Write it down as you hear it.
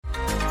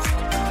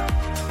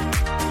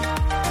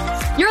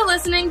You're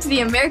listening to the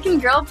American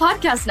Girl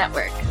Podcast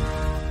Network.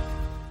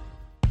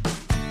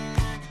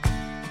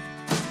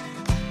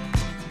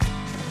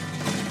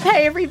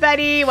 Hey,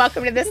 everybody.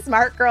 Welcome to the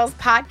Smart Girls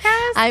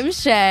Podcast. I'm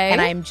Shay. And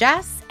I'm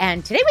Jess.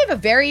 And today we have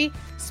a very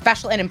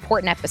special and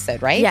important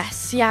episode, right?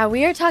 Yes. Yeah,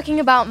 we are talking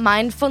about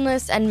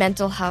mindfulness and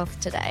mental health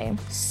today.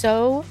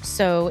 So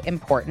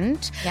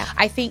important. Yeah.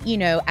 I think,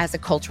 as a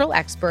cultural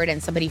expert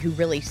and somebody who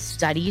really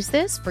studies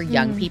this for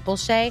young people,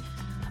 Shay,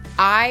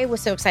 I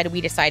was so excited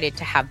we decided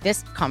to have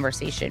this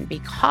conversation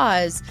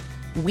because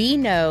we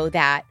know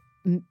that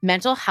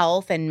mental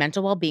health and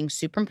mental well-being is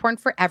super important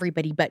for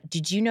everybody. But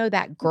did you know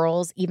that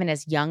girls, even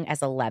as young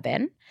as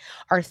 11,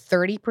 are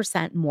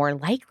 30% more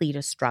likely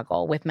to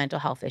struggle with mental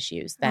health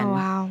issues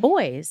than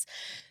boys?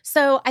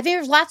 So I think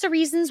there's lots of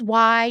reasons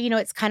why,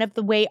 it's kind of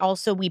the way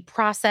also we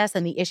process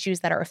and the issues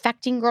that are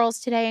affecting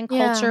girls today in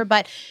culture. Yeah.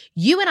 But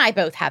you and I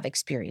both have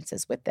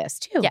experiences with this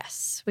too.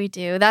 Yes, we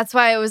do. That's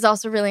why it was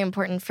also really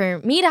important for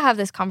me to have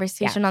this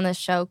conversation on this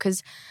show,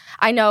 because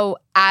I know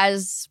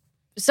as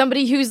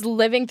somebody who's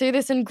living through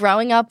this and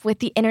growing up with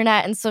the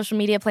internet and social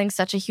media playing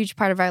such a huge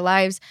part of our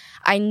lives,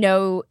 I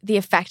know the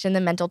effect and the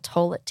mental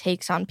toll it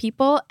takes on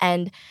people.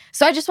 And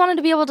so I just wanted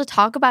to be able to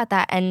talk about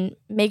that and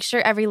make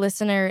sure every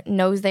listener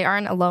knows they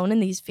aren't alone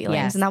in these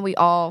feelings and that we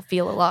all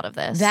feel a lot of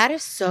this. That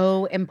is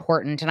so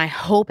important. And I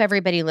hope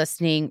everybody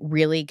listening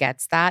really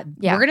gets that.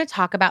 Yeah. We're going to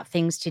talk about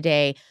things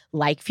today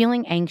like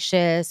feeling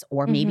anxious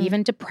or maybe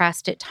even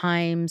depressed at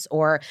times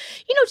or,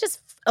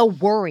 just a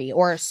worry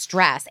or a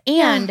stress.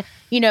 And,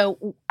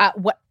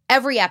 what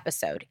every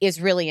episode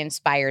is really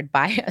inspired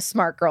by a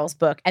Smart Girls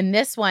book. And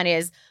this one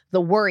is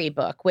the Worry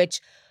book, which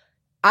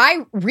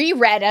I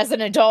reread as an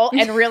adult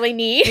and really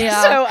need.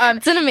 So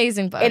it's an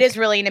amazing book. It is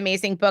really an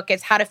amazing book.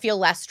 It's how to feel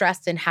less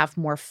stressed and have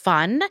more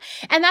fun.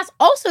 And that's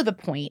also the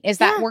point, is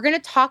that we're going to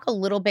talk a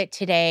little bit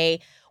today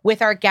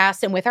with our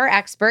guest and with our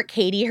expert,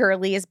 Katie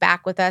Hurley is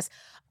back with us,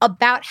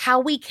 about how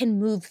we can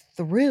move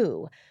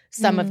through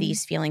some of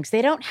these feelings.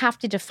 They don't have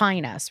to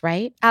define us,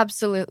 right?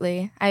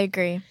 Absolutely. I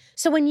agree.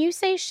 So when you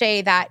say,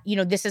 Shay, that,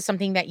 this is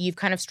something that you've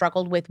kind of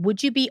struggled with,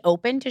 would you be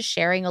open to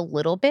sharing a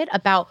little bit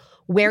about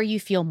where you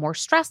feel more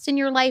stressed in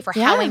your life or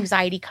how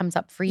anxiety comes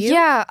up for you?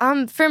 Yeah.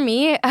 For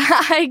me,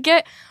 I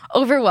get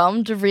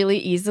overwhelmed really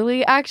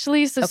easily,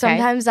 actually. So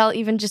sometimes I'll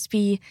even just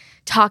be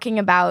talking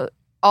about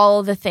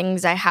all the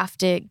things I have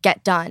to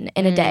get done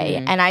in a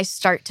day. And I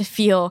start to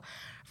feel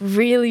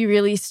really,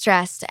 really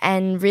stressed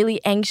and really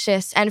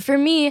anxious. And for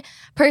me,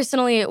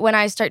 personally, when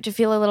I start to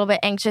feel a little bit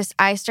anxious,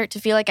 I start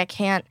to feel like I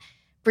can't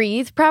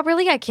breathe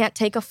properly. I can't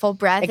take a full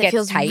breath. It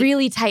feels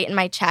really tight in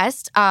my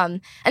chest. And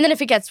then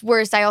if it gets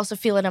worse, I also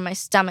feel it in my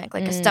stomach,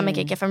 like a stomach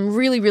ache if I'm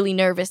really, really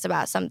nervous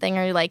about something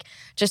or like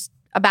just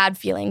a bad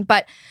feeling.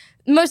 But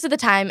most of the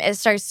time, it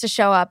starts to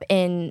show up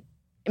in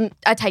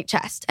a tight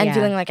chest and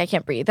feeling like I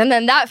can't breathe. And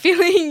then that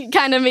feeling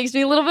kind of makes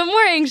me a little bit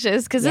more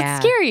anxious because it's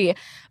scary.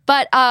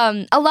 But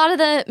a lot of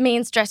the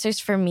main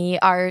stressors for me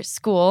are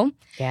school,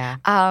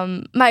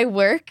 my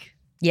work,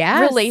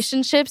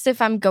 relationships.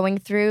 If I'm going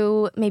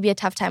through maybe a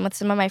tough time with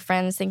some of my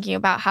friends, thinking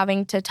about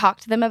having to talk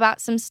to them about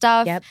some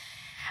stuff.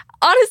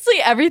 Honestly,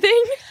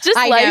 everything. Just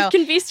life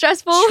can be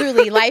stressful.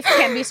 Truly, life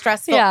can be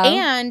stressful.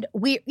 And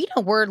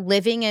we're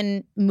living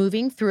and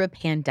moving through a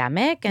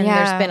pandemic, and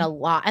there's been a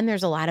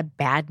lot of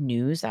bad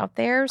news out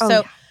there.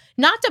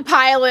 Not to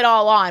pile it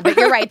all on, but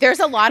you're right. There's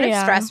a lot of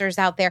stressors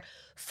out there.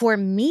 For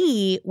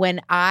me, when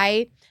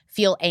I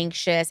feel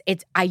anxious,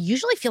 I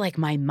usually feel like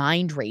my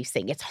mind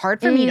racing. It's hard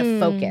for me to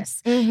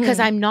focus because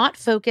I'm not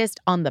focused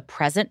on the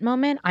present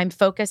moment. I'm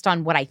focused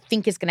on what I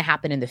think is going to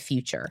happen in the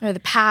future. Or the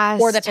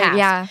past.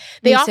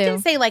 They often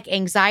say like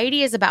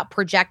anxiety is about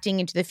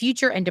projecting into the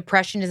future and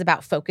depression is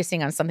about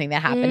focusing on something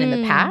that happened in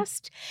the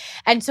past.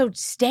 And so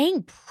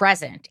staying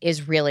present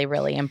is really,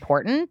 really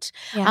important.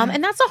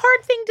 And that's a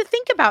hard thing to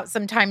think about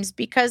sometimes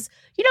because,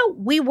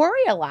 we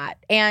worry a lot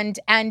and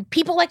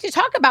people like to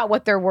talk about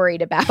what they're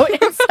worried about.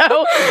 And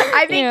so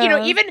I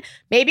think, even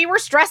maybe we're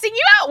stressing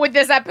you out with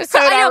this episode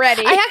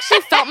already. I actually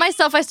felt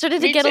myself. I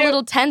started to get a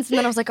little tense and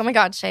then I was like, oh my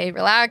God, Shay,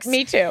 relax.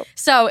 Me too.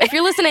 So if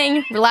you're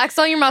listening, relax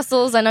all your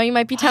muscles. I know you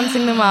might be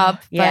tensing them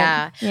up.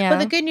 But, Well,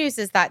 the good news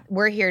is that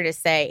we're here to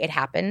say it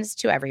happens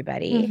to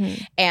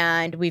everybody.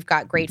 And we've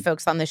got great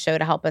folks on the show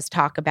to help us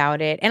talk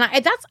about it. And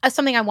that's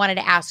something I wanted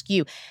to ask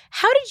you.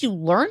 How did you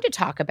learn to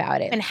talk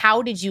about it? And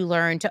how did you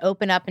learn to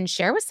open up and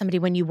share with somebody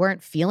when you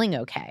weren't feeling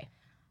okay?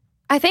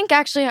 I think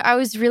actually I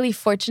was really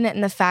fortunate in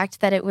the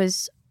fact that it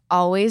was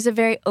always a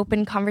very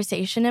open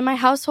conversation in my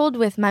household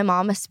with my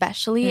mom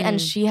especially.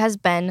 And she has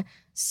been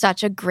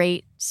such a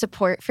great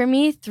support for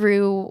me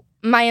through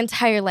my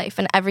entire life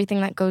and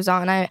everything that goes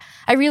on. I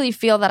really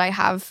feel that I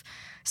have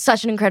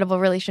such an incredible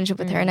relationship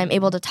with her and I'm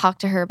able to talk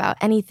to her about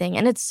anything.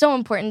 And it's so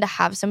important to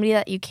have somebody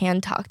that you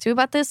can talk to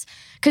about this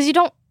because you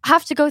don't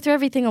have to go through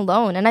everything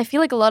alone. And I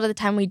feel like a lot of the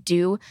time we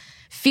do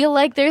feel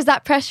like there's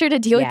that pressure to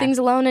deal with things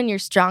alone and you're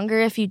stronger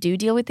if you do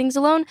deal with things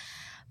alone.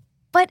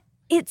 But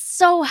it's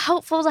so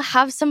helpful to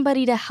have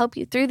somebody to help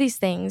you through these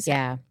things.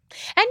 Yeah.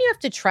 And you have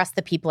to trust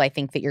the people I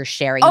think that you're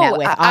sharing that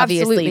with.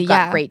 Obviously, you've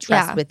got great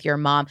trust with your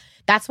mom.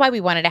 That's why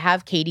we wanted to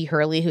have Katie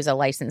Hurley, who's a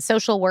licensed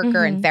social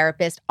worker and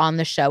therapist, on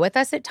the show with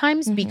us at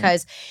times,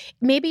 because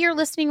maybe you're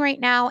listening right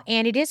now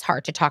and it is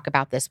hard to talk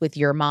about this with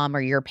your mom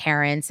or your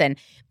parents,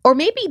 or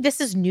maybe this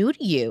is new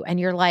to you and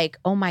you're like,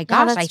 oh my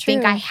gosh, I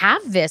think I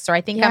have this, or I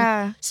think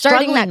I'm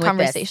starting that with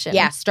conversation. This.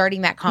 Yeah,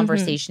 starting that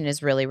conversation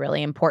is really,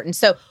 really important.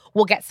 So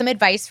we'll get some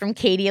advice from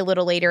Katie a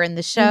little later in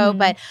the show,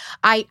 but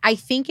I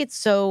think it's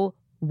so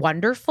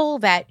wonderful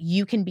that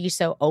you can be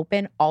so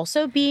open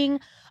also being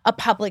a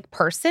public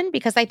person,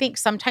 because I think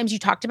sometimes you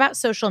talked about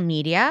social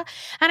media,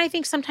 and I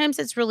think sometimes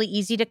it's really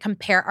easy to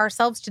compare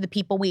ourselves to the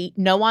people we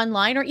know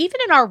online or even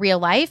in our real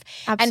life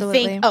and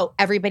think, oh,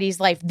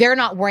 everybody's life, they're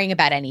not worrying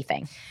about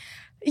anything.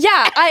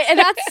 Yeah,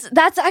 and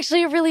that's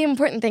actually a really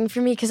important thing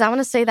for me, because I want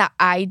to say that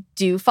I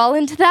do fall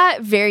into that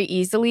very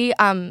easily,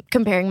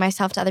 comparing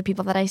myself to other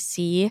people that I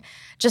see,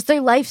 just their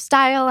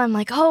lifestyle. I'm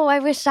like, oh, I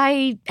wish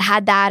I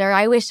had that, or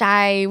I wish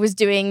I was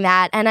doing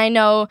that. And I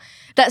know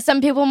that some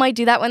people might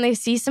do that when they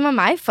see some of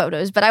my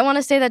photos, but I want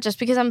to say that just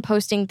because I'm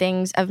posting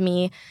things of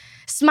me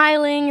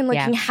smiling and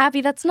looking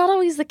happy, that's not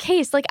always the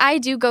case. Like, I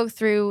do go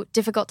through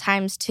difficult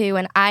times too,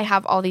 and I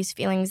have all these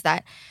feelings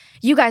that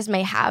you guys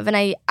may have. And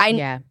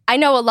I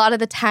know a lot of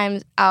the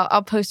times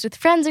I'll post with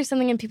friends or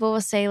something and people will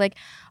say like,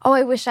 oh,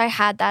 I wish I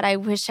had that. I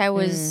wish I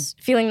was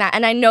feeling that.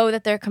 And I know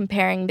that they're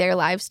comparing their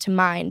lives to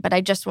mine, but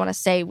I just want to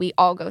say we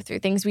all go through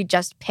things. We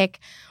just pick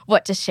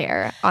what to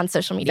share on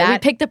social media. We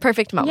pick the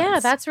perfect moments. Yeah,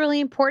 that's really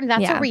important.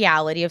 That's a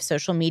reality of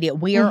social media.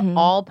 We are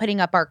all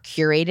putting up our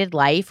curated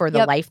life, or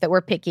the life that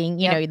we're picking,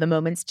 you know, the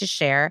moments to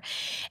share.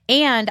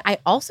 And I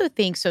also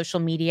think social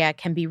media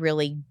can be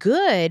really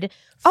good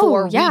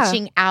for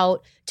reaching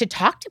out to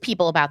talk to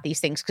people about these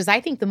things. Because I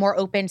think the more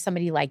open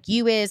somebody like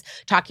you is,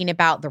 talking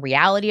about the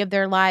reality of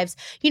their lives,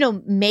 you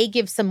know, may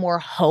give some more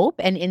hope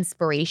and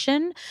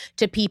inspiration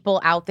to people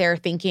out there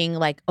thinking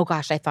like, oh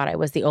gosh, I thought I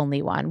was the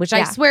only one, which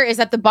I swear is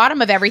at the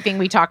bottom of everything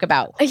we talk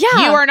about. Yeah.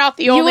 You are not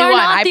the only one,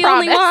 I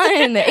promise.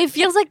 Only one. It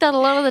feels like that a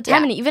lot of the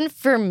time. And even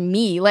for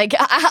me, like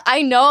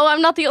I know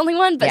I'm not the only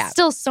one, but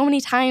still so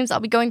many times I'll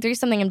be going through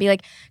something and be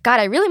like,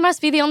 God, I really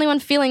must be the only one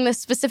feeling this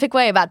specific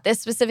way about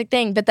this specific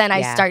thing. But then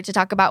I start to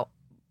talk about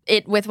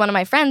it with one of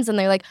my friends and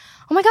they're like,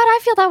 oh my God, I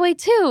feel that way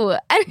too.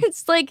 And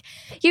it's like,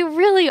 you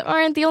really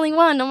aren't the only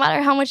one, no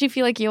matter how much you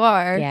feel like you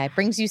are. Yeah, it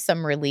brings you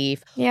some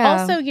relief. Yeah.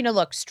 Also, you know,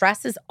 look,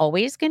 stress is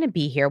always going to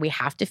be here. We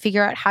have to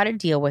figure out how to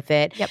deal with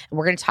it. Yep.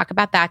 We're going to talk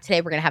about that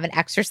today. We're going to have an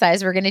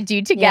exercise we're going to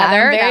do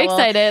together. Yeah, I'm very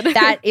excited.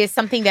 That is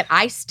something that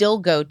I still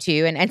go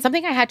to and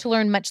something I had to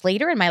learn much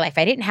later in my life.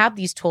 I didn't have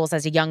these tools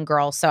as a young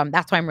girl. So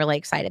that's why I'm really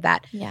excited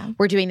that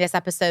we're doing this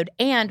episode.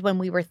 And when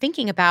we were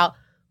thinking about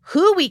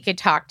who we could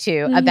talk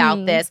to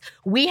about this,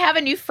 we have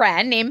a new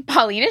friend named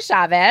Paulina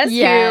Chavez who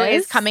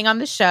is coming on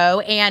the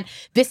show. And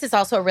this is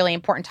also a really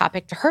important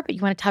topic to her, but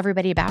you want to tell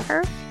everybody about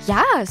her?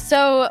 Yeah.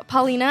 So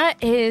Paulina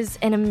is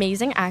an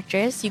amazing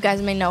actress. You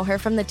guys may know her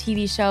from the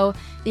TV show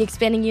The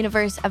Expanding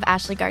Universe of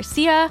Ashley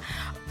Garcia.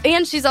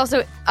 And she's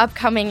also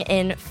upcoming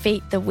in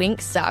Fate the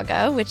Winx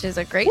Saga, which is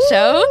a great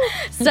show.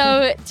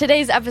 So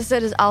today's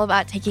episode is all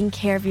about taking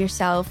care of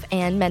yourself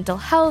and mental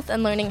health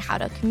and learning how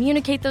to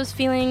communicate those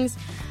feelings.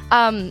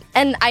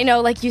 And I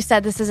know, like you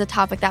said, this is a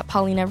topic that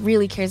Paulina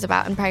really cares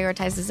about and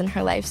prioritizes in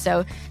her life.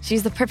 So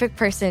she's the perfect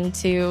person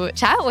to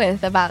chat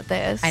with about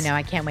this. I know.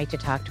 I can't wait to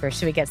talk to her.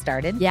 Should we get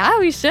started? Yeah,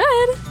 we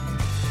should.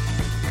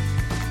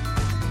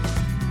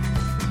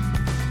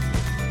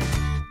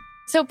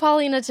 So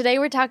Paulina, today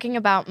we're talking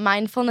about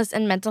mindfulness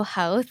and mental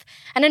health.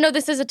 And I know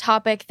this is a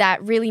topic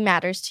that really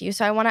matters to you.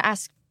 So I want to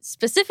ask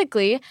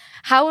specifically,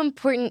 how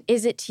important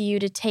is it to you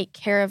to take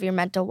care of your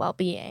mental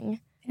well-being?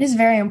 It is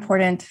very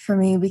important for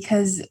me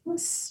because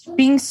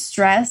being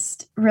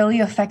stressed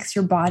really affects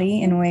your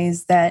body in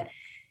ways that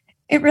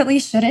it really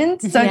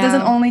shouldn't. So it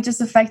doesn't only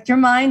just affect your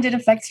mind, it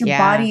affects your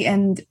body.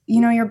 And, you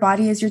know, your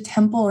body is your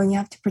temple and you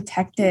have to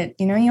protect it.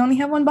 You know, you only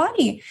have one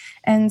body.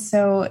 And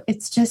so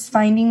it's just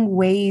finding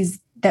ways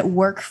that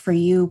work for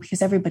you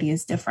because everybody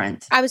is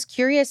different. I was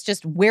curious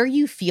just where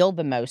you feel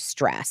the most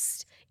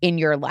stressed in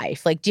your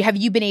life. Like, have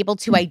you been able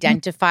to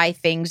identify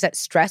things that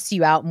stress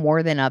you out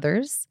more than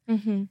others?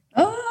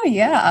 Oh,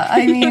 yeah.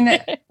 I mean,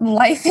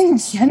 life in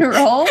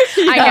general.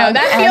 I know,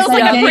 that feels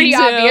like a pretty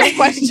obvious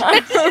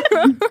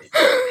question.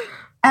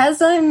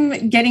 As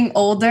I'm getting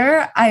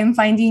older, I'm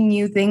finding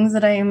new things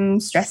that I'm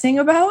stressing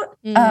about.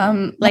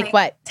 Like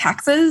what?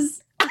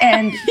 Taxes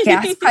and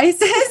gas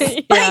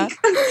prices. Like,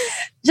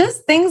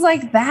 just things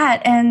like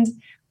that. And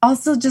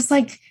also just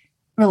like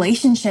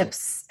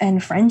relationships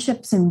and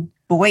friendships and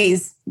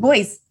boys,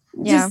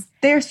 just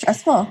they're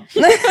stressful.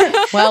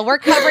 Well, we're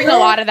covering a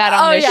lot of that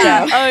on this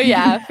show. Oh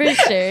yeah, for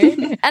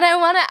sure. And I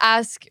want to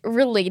ask,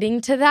 relating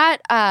to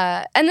that,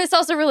 and this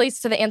also relates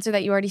to the answer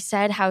that you already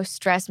said, how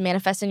stress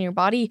manifests in your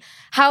body.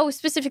 How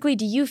specifically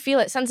do you feel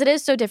it, since it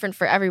is so different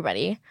for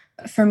everybody?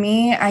 For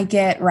me, I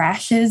get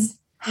rashes,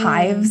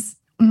 hives.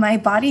 My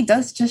body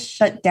does just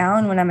shut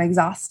down when I'm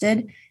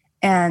exhausted.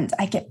 and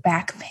I get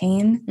back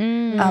pain.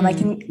 I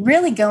can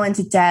really go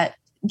into debt.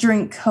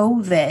 During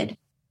COVID,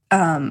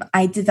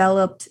 I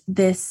developed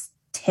this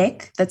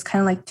tic that's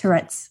kind of like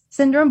Tourette's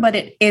syndrome, but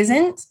it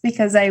isn't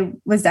because I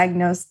was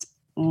diagnosed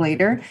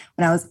later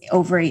when I was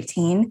over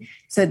 18.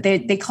 So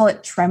they call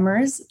it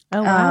tremors.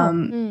 Oh,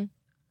 wow.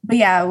 But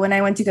yeah, when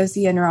I went to go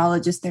see a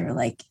neurologist, they were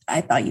like,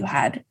 I thought you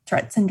had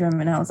Tourette's syndrome.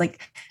 And I was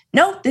like,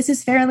 no, this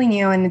is fairly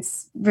new and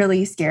it's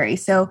really scary.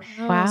 So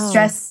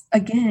stress,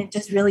 again, it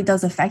just really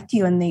does affect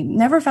you. And they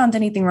never found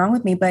anything wrong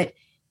with me. But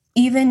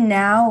even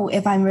now,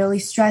 if I'm really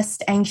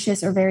stressed,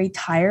 anxious, or very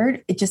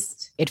tired,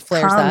 it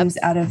flares comes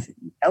up out of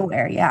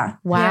nowhere. Yeah.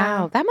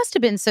 Wow. That must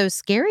have been so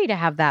scary to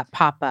have that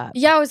pop up.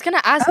 Yeah, I was going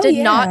to ask,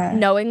 not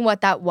knowing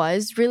what that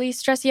was really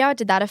stress you out?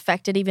 Did that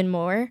affect it even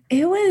more?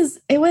 It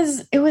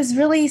was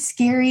really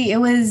scary.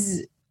 It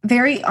was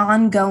very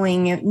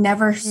ongoing. It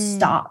never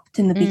stopped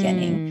in the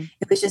beginning.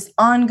 It was just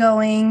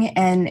ongoing,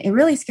 and it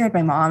really scared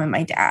my mom and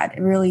my dad.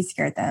 It really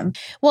scared them.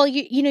 Well,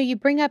 you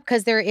bring up,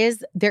 because there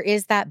is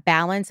that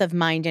balance of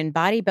mind and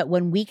body, but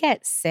when we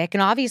get sick,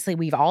 and obviously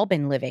we've all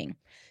been living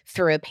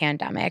through a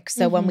pandemic.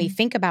 So when we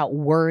think about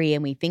worry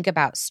and we think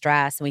about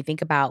stress and we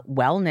think about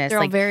wellness,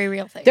 they're all very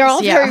real things. They're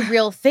all very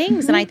real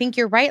things. And I think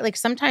you're right. Like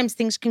sometimes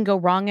things can go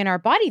wrong in our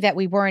body that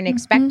we weren't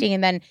expecting.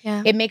 And then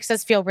it makes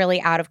us feel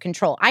really out of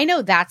control. I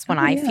know that's when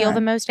I feel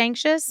the most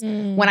anxious,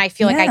 when I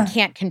feel like I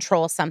can't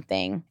control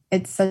something.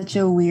 It's such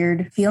a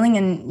weird feeling,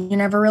 and you're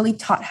never really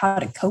taught how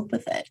to cope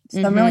with it.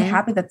 So I'm really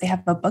happy that they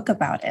have a book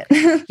about it.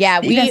 Yeah,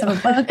 you guys have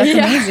a book. That's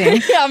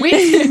amazing. Yeah, me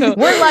too.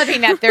 We're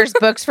loving that there's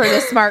books for the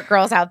smart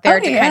girls out there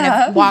to kind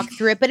of walk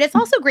through it. But it's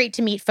also great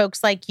to meet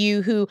folks like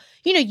you who,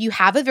 you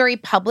have a very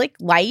public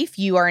life.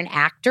 You are an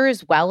actor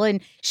as well. And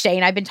Shay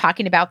and I've been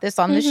talking about this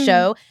on the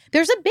show.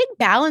 There's a big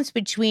balance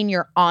between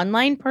your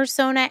online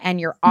persona and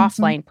your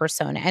offline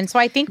persona. And so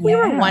I think we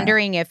were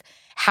wondering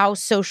how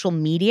social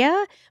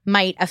media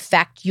might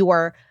affect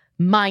your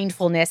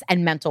mindfulness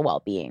and mental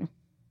well-being.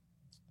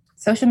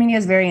 Social media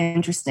is very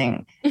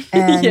interesting.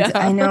 And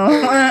I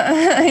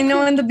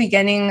know in the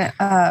beginning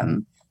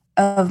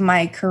of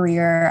my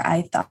career,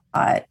 I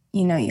thought,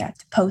 you have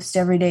to post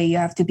every day. You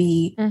have to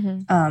be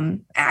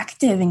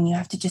active, and you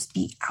have to just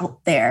be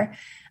out there.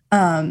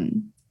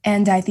 And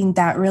I think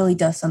that really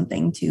does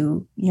something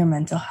to your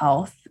mental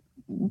health.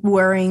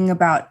 Worrying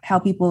about how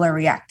people are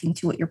reacting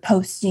to what you're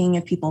posting,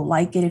 if people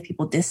like it, if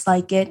people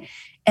dislike it.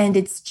 And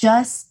it's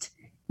just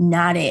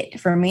not it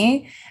for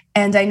me.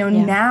 And I know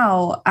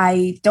now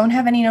I don't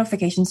have any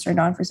notifications turned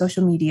on for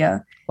social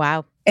media.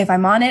 Wow. If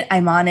I'm on it,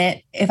 I'm on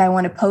it. If I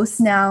want to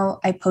post now,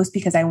 I post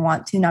because I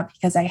want to, not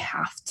because I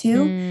have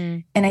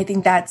to. And I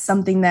think that's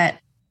something that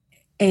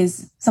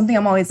is something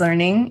I'm always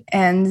learning.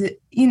 And,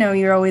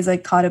 you're always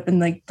like caught up in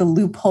like the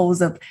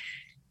loopholes of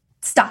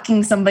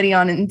stalking somebody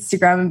on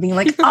Instagram and being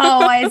like, oh,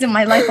 why isn't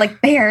my life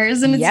like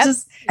theirs? And it's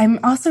just, I'm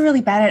also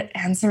really bad at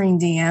answering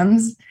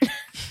DMs.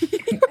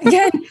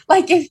 Again,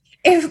 like if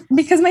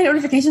because my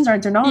notifications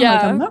aren't turned on,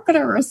 like I'm not going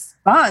to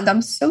respond.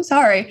 I'm so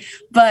sorry.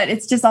 But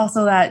it's just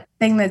also that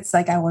thing that's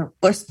like, I'll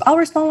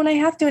respond when I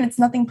have to, and it's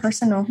nothing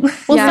personal.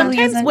 Well,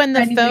 sometimes when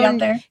the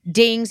phone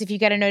dings, if you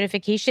get a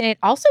notification, it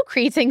also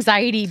creates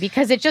anxiety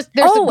because there's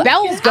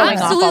bells going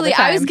off all the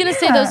time. I was going to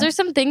say, those are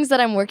some things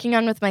that I'm working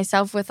on with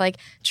myself, with like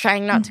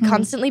trying not to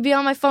constantly be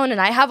on my phone.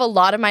 And I have a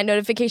lot of my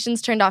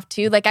notifications turned off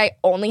too. Like I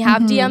only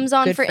have DMs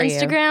on for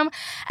Instagram. You.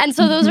 And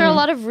so those are a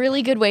lot of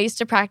really good ways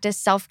to practice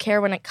self-care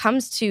when it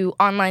comes to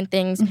online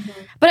things.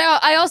 But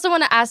I also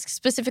want to ask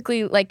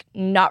specifically, like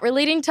not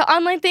relating to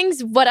online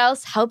things, what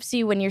else helps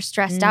you when you're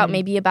stressed out?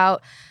 Maybe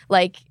about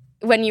like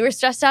when you were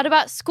stressed out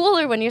about school,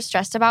 or when you're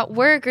stressed about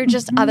work, or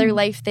just other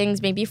life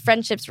things, maybe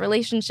friendships,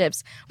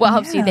 relationships. What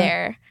helps you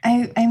there?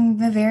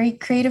 I'm a very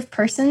creative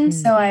person,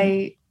 so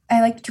I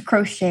like to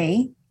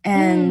crochet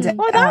and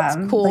that's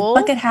cool.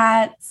 Like bucket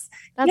hats.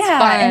 That's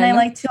fun. And I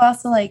like to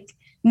also like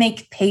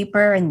make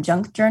paper and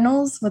junk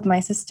journals with my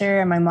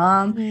sister and my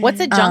mom. What's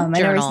a junk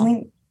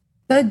journal?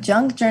 The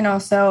junk journal.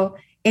 So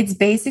it's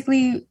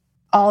basically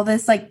all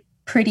this like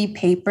pretty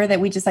paper that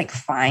we just like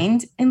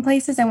find in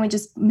places, and we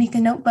just make a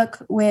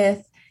notebook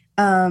with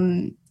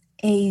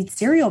a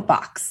cereal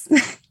box.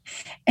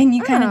 And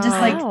you kind of just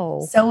like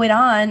sew it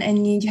on,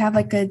 and you have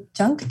like a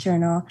junk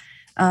journal.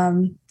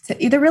 So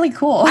they're really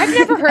cool. I've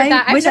never heard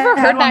that. I've never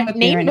heard that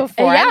name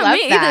before. Yeah, I love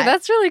me either.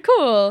 That's really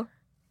cool.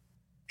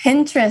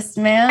 Pinterest,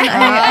 man.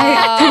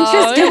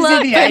 Pinterest gives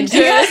you the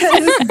ideas.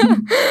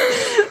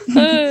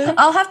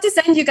 I'll have to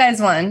send you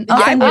guys one.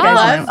 I'll make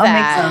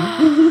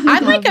some.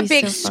 I'm like a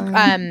big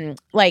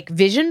like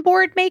vision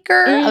board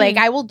maker. Like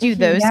I will do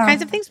those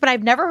kinds of things, but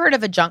I've never heard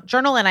of a junk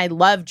journal, and I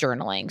love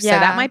journaling. So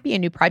that might be a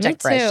new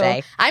project for us,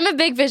 Shay. I'm a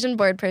big vision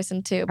board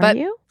person too, but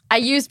I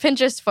use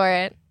Pinterest for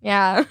it.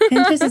 Yeah.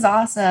 Pinterest is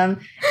awesome.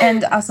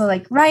 And also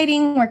like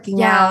writing,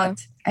 working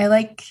out. I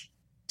like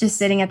just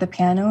sitting at the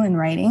piano and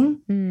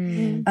writing.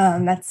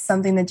 That's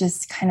something that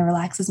just kind of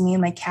relaxes me,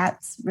 and my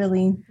cats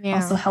really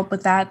also help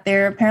with that.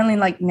 They're apparently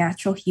like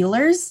natural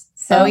healers.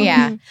 So, oh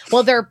yeah.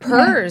 Well, their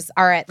purrs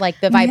are at like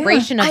the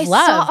vibration of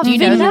love. Do you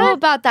know that?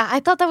 About that? I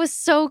thought that was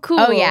so cool.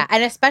 Oh yeah,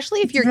 and especially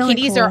if your really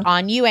kitties cool. are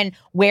on you and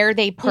where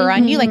they purr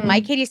on you. Like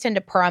my kitties tend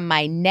to purr on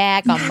my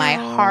neck, on my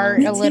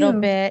heart a little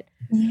bit.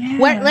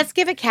 Yeah. Let's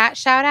give a cat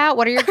shout out.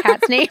 What are your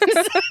cats' names?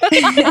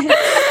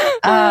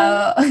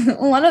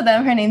 One of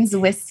them, her name's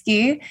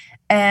Whiskey.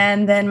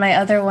 And then my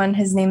other one,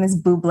 his name is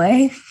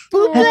Bublé.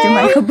 After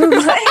Michael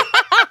Bublé.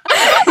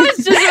 I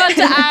was just about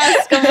to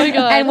ask. Oh my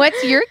God. And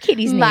what's your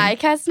kitty's name? My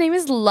cat's name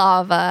is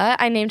Lava.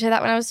 I named her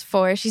that when I was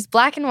 4. She's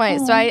black and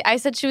white. So I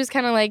said she was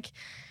kind of like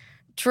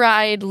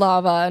dried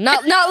lava.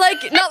 Not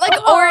like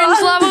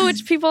orange lava,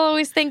 which people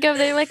always think of.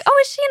 They're like, oh,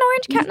 is she an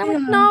orange cat? And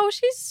I'm like, no,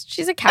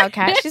 she's a cow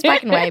cat. She's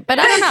black and white. But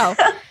I don't know.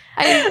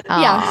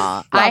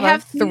 I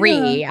have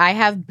 3. Yeah. I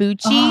have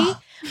Bucci,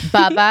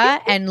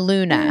 Bubba, and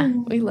Luna.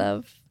 We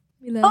love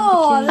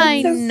Oh,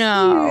 I so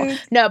know.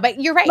 cute. No, but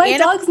you're right. My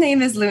dog's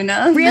name is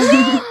Luna.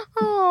 Really?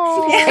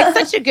 Oh,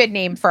 It's such a good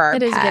name for our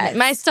it is pets. good.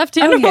 My stuffed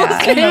animal's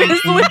name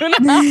is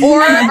Luna.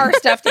 Or our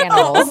stuffed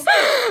animals.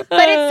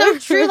 But it's so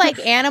true. Like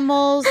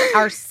animals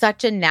are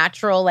such a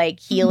natural,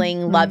 like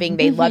healing, loving.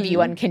 They love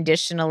you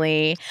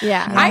unconditionally.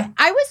 Yeah.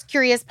 I was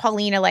curious,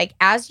 Paulina, like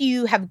as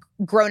you have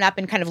grown up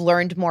and kind of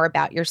learned more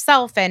about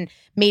yourself and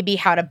maybe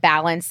how to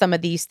balance some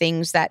of these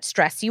things that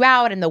stress you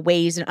out and the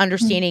ways and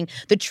understanding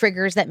the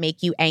triggers that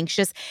make you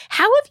anxious.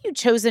 How have you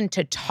chosen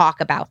to talk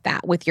about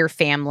that with your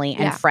family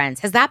and friends?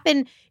 Has that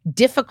been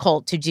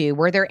difficult to do?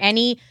 Were there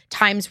any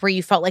times where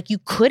you felt like you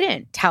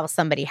couldn't tell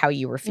somebody how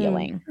you were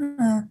feeling?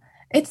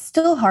 It's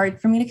still hard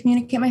for me to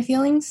communicate my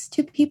feelings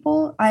to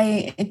people.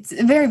 It's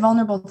a very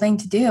vulnerable thing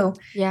to do.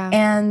 Yeah.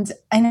 And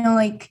I know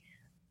like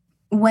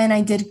when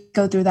I did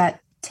go through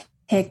that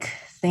tick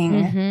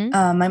thing,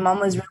 my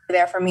mom was really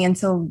there for me. And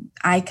so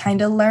I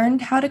kind of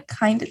learned how to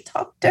kind of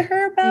talk to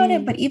her about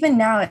it. But even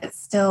now it's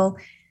still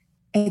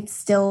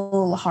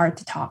hard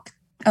to talk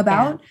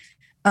about.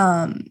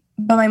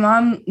 But my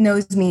mom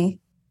knows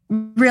me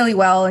really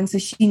well. And so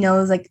she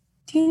knows like,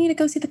 do you need to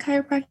go see the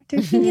chiropractor?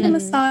 Do you need a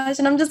massage?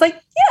 And I'm just like,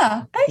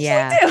 yeah, I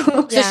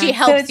actually do. So she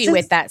helps you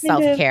with that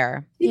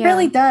self-care. She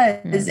really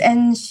does.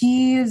 And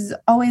she's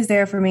always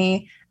there for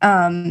me,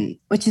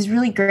 which is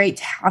really great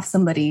to have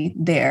somebody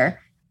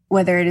there,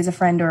 whether it is a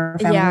friend or a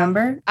family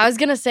member. I was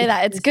going to say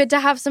that. It's good to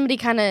have somebody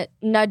kind of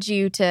nudge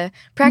you to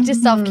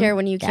practice self-care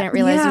when you can't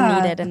realize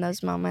you need it in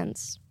those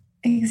moments.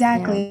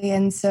 Exactly. Yeah.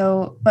 And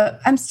so, but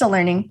I'm still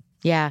learning.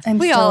 Yeah.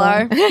 We all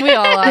are. That's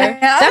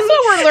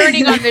what we're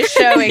learning on this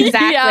show.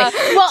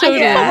 Exactly. Well, I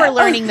think what we're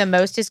learning the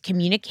most is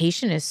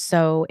communication is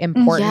so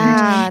important.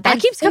 Yeah. That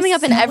keeps coming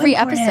up in every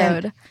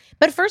episode.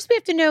 But first we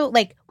have to know,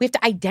 like, we have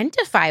to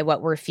identify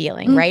what we're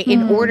feeling, right?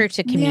 In order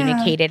to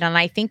communicate it. And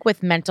I think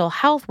with mental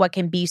health, what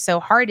can be so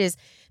hard is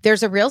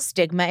there's a real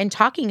stigma in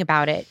talking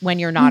about it when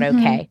you're not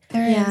okay.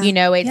 You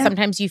know,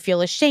 sometimes you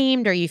feel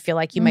ashamed or you feel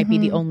like you might be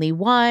the only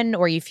one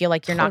or you feel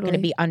like you're not going to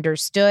be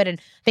understood. And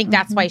I think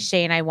that's why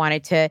Shay and I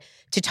wanted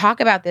to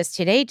talk about this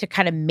today to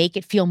kind of make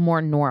it feel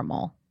more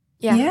normal.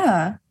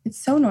 Yeah, it's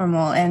so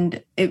normal.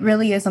 And it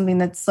really is something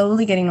that's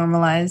slowly getting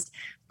normalized,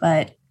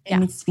 but it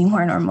needs to be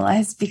more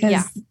normalized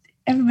because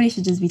everybody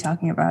should just be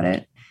talking about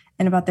it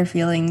and about their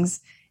feelings.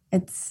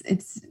 It's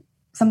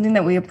something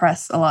that we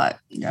oppress a lot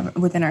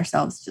within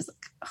ourselves. Just like,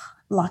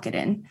 lock it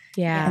in.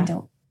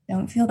 And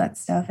don't feel that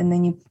stuff. And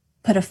then you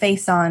put a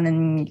face on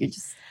and you're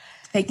just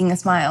faking a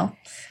smile.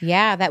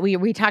 Yeah, that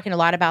we're talking a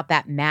lot about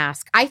that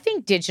mask. I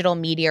think digital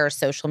media or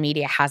social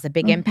media has a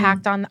big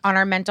impact on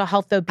our mental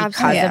health, though,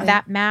 because of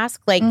that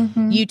mask. Like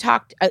you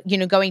talked,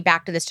 going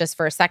back to this just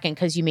for a second,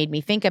 because you made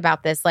me think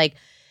about this, like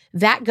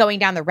that going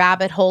down the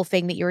rabbit hole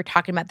thing that you were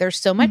talking about. There's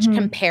so much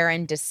compare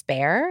and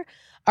despair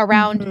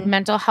around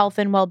mental health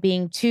and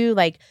well-being too.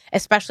 Like,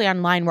 especially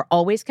online, we're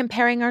always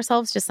comparing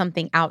ourselves to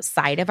something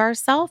outside of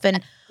ourselves.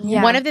 And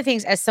one of the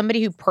things, as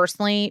somebody who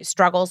personally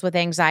struggles with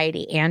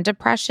anxiety and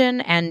depression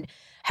and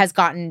has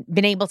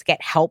been able to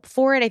get help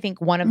for it, I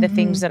think one of the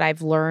things that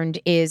I've learned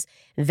is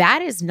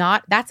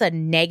that's a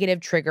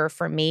negative trigger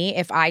for me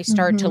if I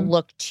start to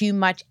look too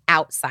much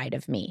outside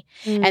of me.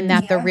 And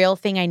that the real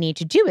thing I need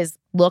to do is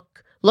look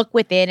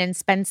within and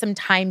spend some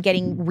time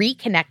getting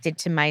reconnected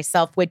to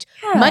myself, which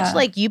much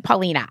like you,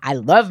 Paulina, I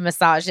love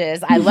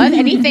massages. I love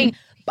anything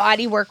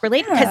body work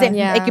related because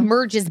it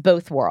merges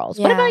both worlds.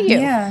 What about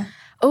you?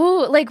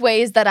 Oh, like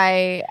ways that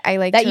I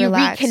like that to you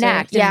relax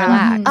reconnect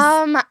and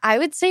relax. I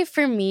would say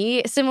for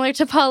me, similar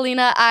to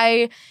Paulina,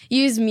 I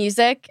use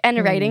music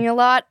and writing a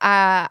lot.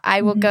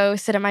 I will go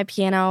sit at my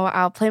piano.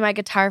 I'll play my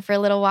guitar for a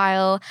little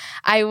while.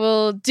 I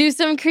will do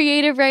some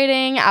creative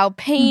writing. I'll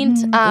paint.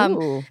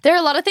 There are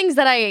a lot of things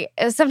that I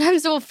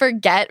sometimes will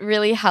forget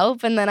really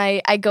help, and then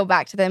I go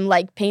back to them,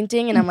 like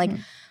painting, and I'm like,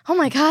 oh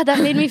my God, that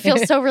made me feel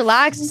so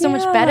relaxed, so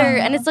much better.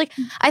 And it's like,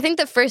 I think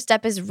the first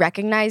step is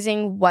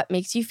recognizing what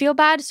makes you feel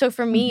bad. So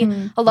for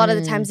me, a lot of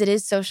the times it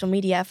is social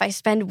media. If I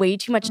spend way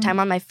too much time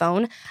on my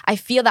phone, I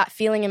feel that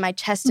feeling in my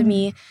chest of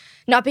me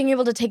not being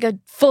able to take a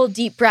full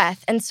deep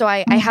breath. And so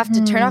I have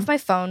to turn off my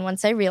phone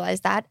once I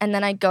realize that. And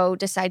then I go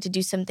decide to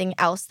do something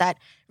else that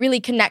really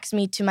connects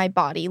me to my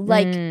body,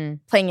 like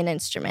playing an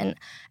instrument,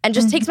 and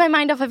just takes my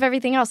mind off of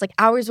everything else. Like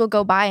hours will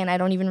go by and I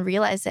don't even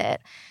realize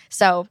it.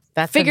 So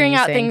That's figuring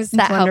amazing. out things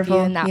that help you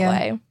in that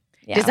way.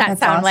 Yeah. Does that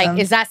sound awesome.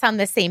 does that sound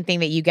the same thing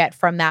that you get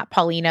from that,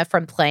 Paulina,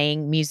 from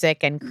playing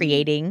music and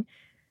creating?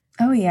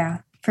 Oh, yeah,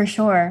 for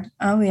sure.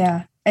 Oh,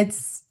 yeah.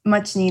 It's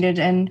much needed.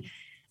 And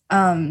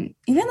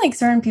even like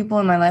certain people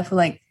in my life who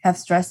like have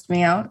stressed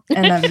me out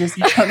and have just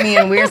put me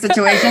in weird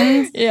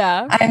situations.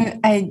 Yeah.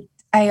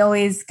 I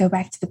always go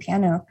back to the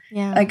piano.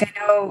 Yeah. Like I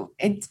know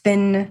it's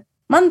been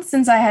months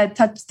since I had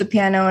touched the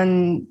piano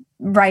and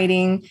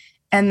writing.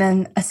 And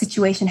then a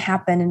situation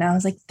happened and I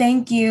was like,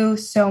 thank you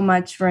so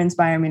much for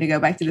inspiring me to go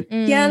back to the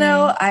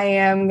piano. I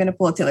am going to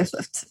pull a Taylor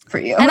Swift for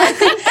you. And I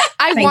think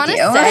I want to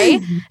you.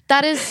 say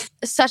that is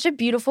such a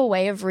beautiful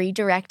way of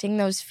redirecting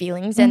those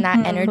feelings and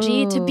that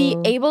energy to be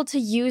able to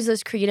use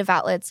those creative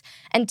outlets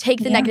and take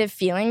the negative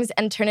feelings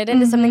and turn it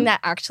into something that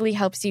actually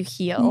helps you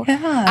heal.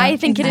 Yeah, I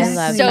think it is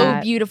so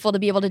that. beautiful to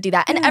be able to do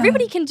that. And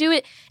everybody can do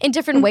it in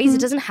different ways. It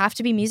doesn't have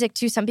to be music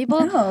too. Some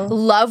people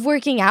love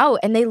working out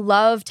and they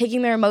love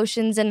taking their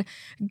emotions and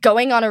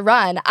going on a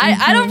run.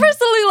 I don't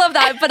personally love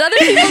that, but other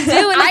people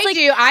do. And I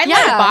do. I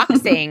love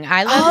boxing.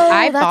 I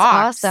that's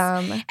box.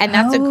 awesome. And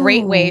that's a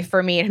great way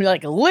for me to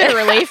like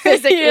literally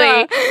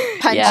physically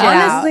punch it out.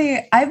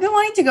 Honestly, I've been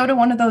wanting to go to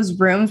one of those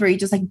rooms where you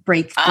just like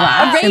break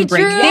glass and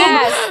break things.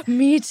 Yes.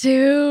 Me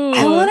too.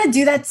 I want to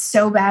do that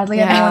so badly.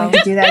 I've been wanting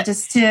to do that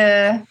just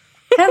to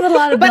have a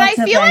lot of But I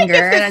built-up feel like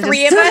anger, if the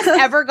three of us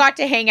ever got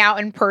to hang out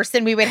in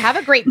person, we would have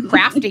a great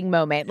crafting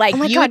moment. Like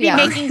you would be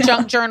making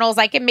junk journals.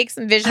 I can make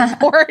some vision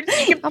boards.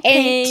 You can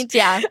paint.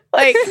 Yeah.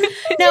 Like,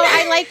 no,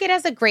 I like it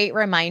as a great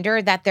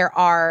reminder that there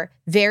are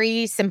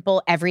very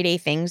simple everyday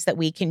things that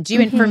we can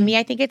do. And for me,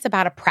 I think it's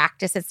about a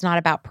practice. It's not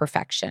about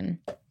perfection.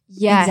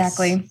 Yes.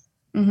 Exactly.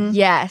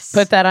 Yes.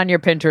 Put that on your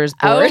Pinterest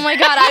board. Oh my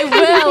God, I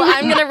will.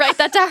 I'm going to write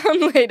that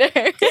down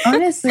later.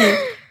 Honestly.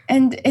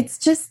 And it's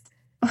just,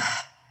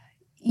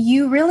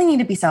 you really need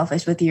to be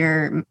selfish with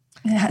your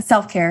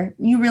self-care.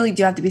 You really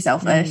do have to be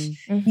selfish.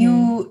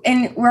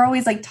 And we're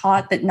always like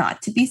taught that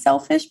not to be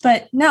selfish,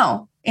 but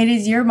no, it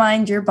is your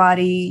mind, your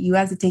body. You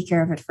have to take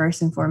care of it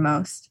first and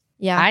foremost.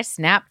 Yeah. I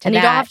snapped to and that.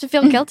 you don't have to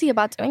feel guilty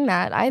about doing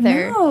that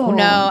either.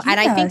 No. And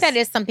I think that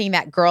is something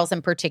that girls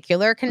in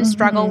particular can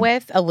struggle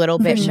with a little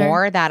bit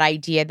more. That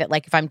idea that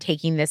like, if I'm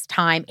taking this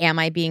time, am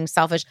I being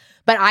selfish?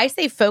 But I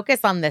say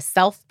focus on the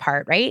self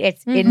part, right?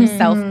 It's in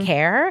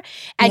self-care.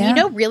 And you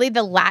know, really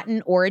the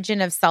Latin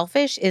origin of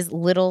selfish is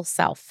little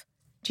self.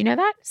 Do you know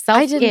that?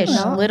 Selfish,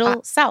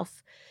 little self.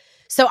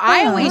 So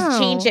I always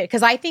change it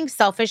because I think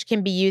selfish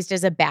can be used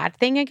as a bad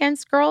thing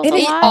against girls a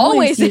lot.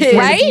 Always is,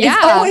 right? Yeah.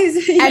 It's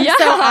always, And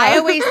so I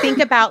always think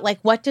about like,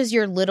 what does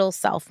your little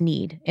self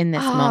need in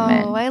this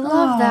moment? Oh, I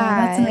love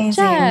that. That's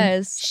amazing.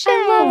 Jess,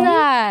 I love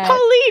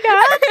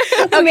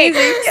that. Paulina.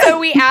 Okay, so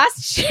we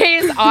asked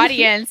Shay's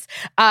audience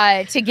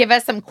to give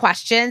us some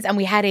questions, and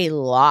we had a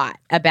lot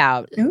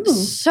about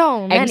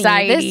So many.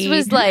 anxiety. This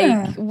was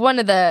like one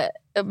of the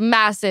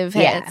massive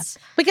hits.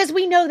 Because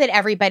we know that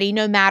everybody,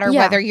 no matter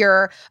whether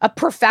you're a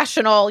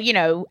professional, you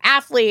know,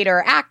 athlete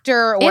or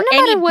actor or and no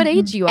matter what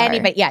age you are.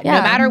 Anybody, no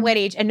matter what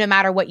age and no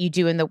matter what you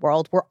do in the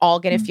world, we're all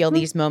going to feel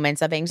these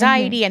moments of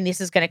anxiety and this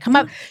is going to come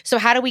up. So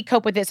how do we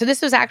cope with it? So this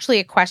was actually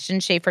a question,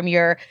 Shay, from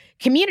your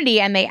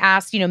community, and they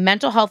asked, you know,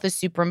 mental health is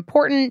super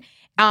important.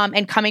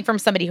 And coming from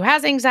somebody who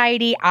has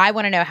anxiety, I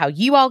want to know how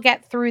you all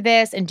get through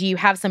this. And do you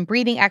have some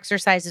breathing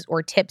exercises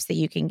or tips that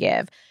you can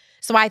give?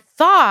 So I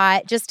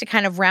thought, just to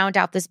kind of round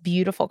out this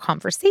beautiful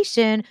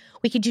conversation,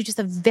 we could do just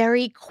a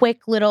very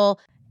quick little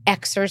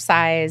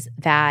exercise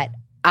that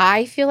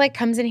I feel like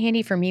comes in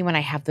handy for me when I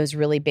have those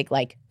really big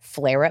like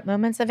flare-up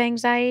moments of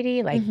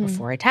anxiety, like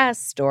before a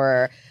test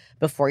or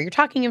before you're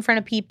talking in front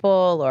of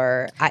people,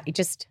 or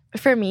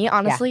For me,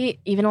 honestly,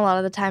 even a lot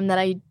of the time that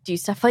I do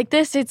stuff like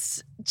this,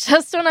 it's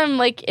just when I'm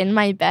like in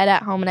my bed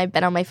at home and I've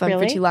been on my phone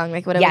for too long,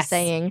 like what I was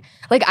saying.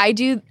 Like I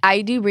do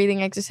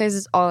breathing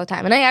exercises all the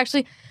time. And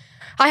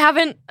I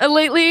haven't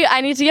lately.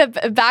 I need to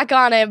get back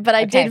on it, but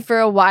I did for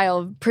a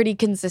while pretty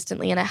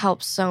consistently, and it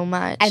helps so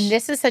much. And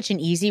this is such an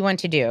easy one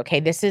to do, okay?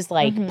 This is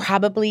like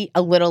probably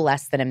a little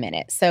less than a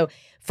minute. So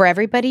for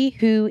everybody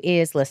who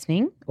is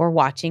listening or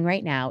watching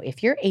right now,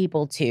 if you're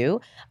able to,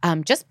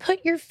 just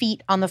put your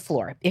feet on the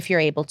floor if you're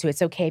able to.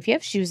 It's okay if you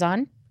have shoes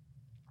on.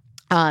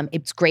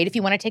 It's great if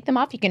you want to take them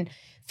off. You can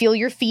feel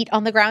your feet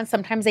on the ground.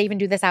 Sometimes I even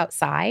do this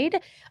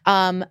outside.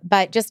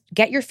 But just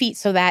get your feet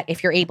so that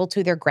if you're able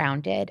to, they're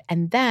grounded.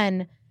 And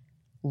then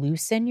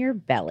loosen your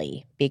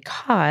belly,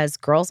 because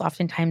girls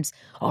oftentimes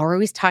are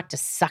always taught to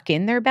suck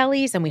in their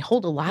bellies, and we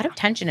hold a lot of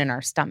tension in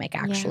our stomach,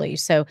 actually.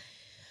 So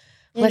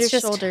let's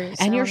just shoulders.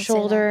 And your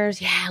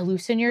shoulders. Yeah,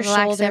 loosen your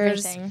shoulders.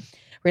 Everything.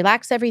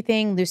 Relax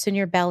everything. Loosen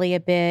your belly a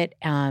bit.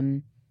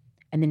 And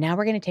then now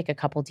we're going to take a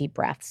couple deep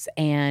breaths.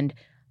 And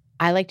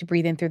I like to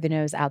breathe in through the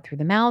nose, out through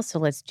the mouth. So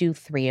let's do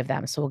 3 of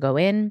them. So we'll go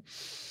in,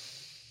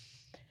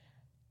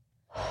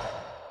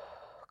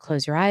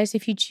 Close your eyes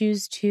if you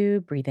choose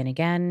to. Breathe in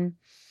again.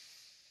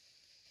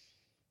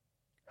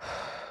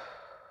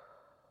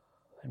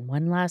 And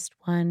one last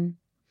one.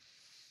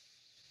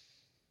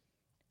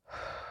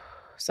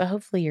 So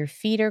hopefully your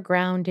feet are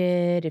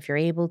grounded. If you're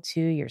able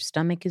to, your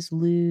stomach is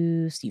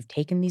loose. You've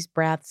taken these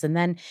breaths. And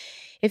then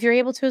if you're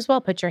able to as well,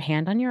 put your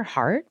hand on your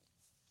heart.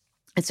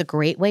 It's a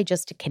great way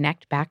just to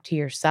connect back to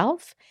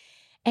yourself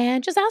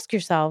and just ask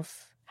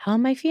yourself, how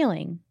am I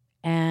feeling?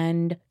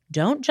 And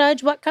don't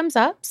judge what comes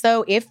up.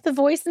 So if the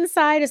voice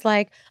inside is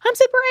like, I'm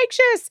super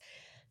anxious,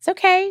 it's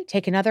okay.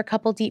 Take another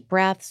couple deep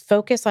breaths.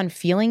 Focus on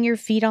feeling your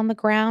feet on the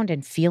ground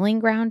and feeling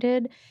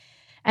grounded.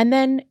 And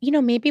then,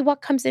 maybe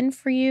what comes in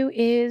for you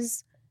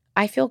is,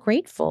 I feel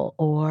grateful,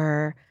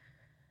 or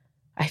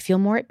I feel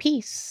more at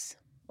peace,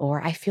 or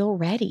I feel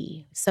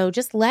ready. So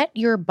just let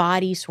your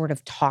body sort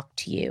of talk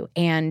to you.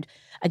 And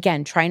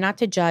again, try not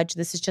to judge.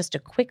 This is just a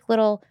quick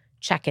little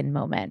check-in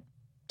moment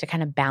to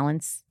kind of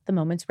balance the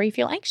moments where you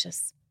feel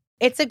anxious.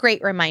 It's a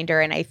great reminder,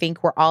 and I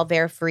think we're all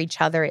there for each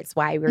other. It's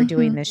why we're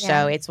doing this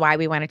show. It's why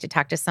we wanted to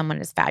talk to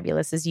someone as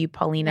fabulous as you,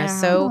 Paulina. Yeah.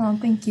 So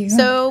thank you.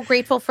 So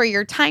grateful for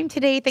your time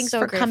today. Thanks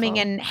for coming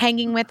and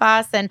hanging with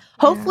us. And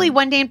hopefully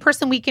one day in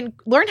person we can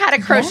learn how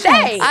to crochet.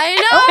 Yes. I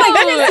know. Oh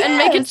my goodness. And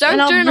make a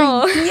junk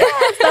journal.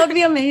 Yes, that would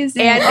be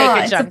amazing. And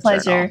make a junk it's a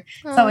pleasure. journal.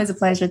 It's always a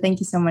pleasure. Thank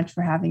you so much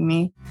for having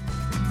me.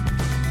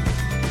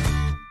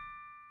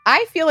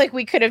 I feel like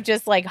we could have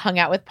just hung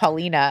out with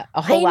Paulina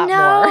a whole lot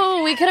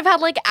more. We could have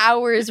had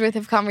hours worth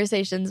of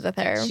conversations with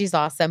her. She's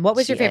awesome. What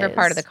was your favorite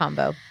part of the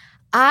combo?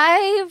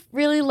 I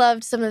really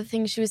loved some of the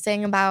things she was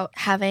saying about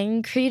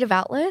having creative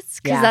outlets,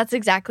 because that's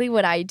exactly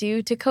what I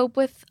do to cope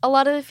with a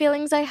lot of the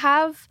feelings I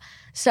have.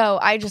 So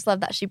I just love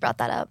that she brought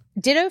that up.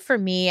 Ditto for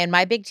me. And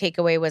my big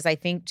takeaway was, I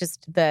think,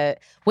 just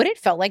what it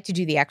felt like to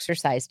do the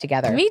exercise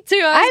together. Me too.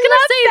 I was going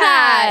to say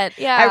that.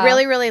 Yeah. I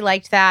really, really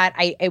liked that.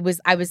 I was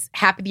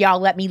happy that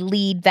y'all let me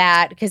lead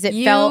that, because it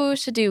felt. You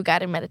should do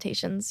guided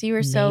meditations. You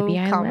were so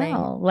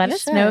calming. Let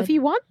us know if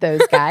you want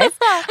those, guys.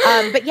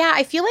 But yeah,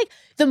 I feel like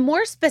the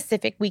more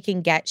specific we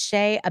can get,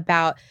 Shay,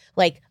 about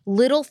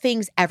little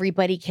things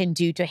everybody can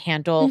do to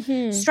handle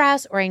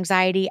stress or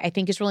anxiety, I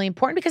think is really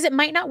important, because it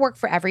might not work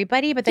for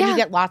everybody, but then you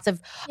get lots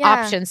of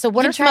options. So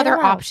what are some other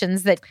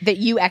options that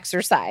you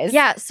exercise?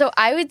 Yeah. So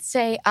I would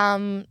say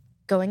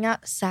going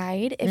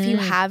outside, if you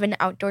have an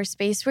outdoor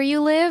space where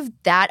you live,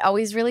 that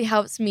always really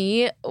helps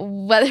me,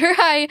 whether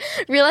I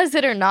realize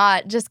it or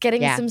not. Just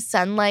getting some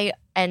sunlight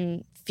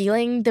and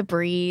feeling the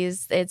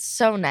breeze. It's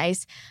so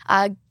nice.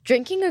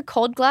 Drinking a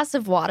cold glass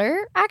of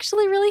water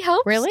actually really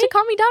helps to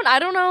calm me down. I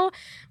don't know.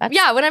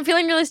 When I'm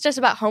feeling really stressed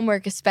about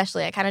homework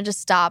especially, I kind of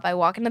just stop. I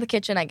walk into the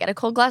kitchen. I get a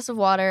cold glass of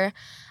water.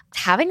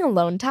 Having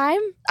alone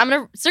time. I'm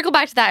going to circle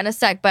back to that in a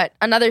sec, but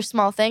another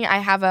small thing, I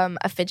have a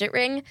fidget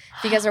ring.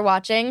 If you guys are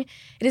watching,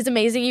 it is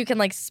amazing. You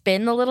can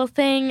spin the little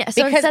thing.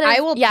 So because I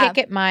will pick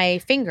at my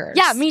fingers.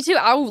 Yeah, me too.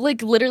 I'll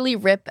literally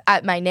rip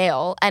at my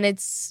nail, and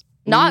it's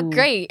not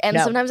great. And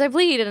sometimes I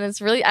bleed, and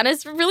it's really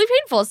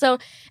painful. So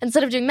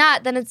instead of doing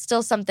that, then it's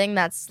still something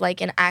that's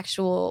an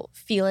actual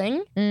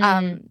feeling.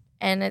 And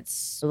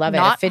it's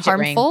not harmful.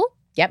 Ring.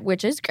 Yep.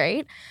 Which is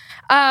great.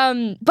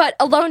 But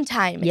alone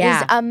time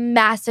is a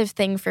massive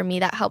thing for me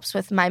that helps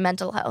with my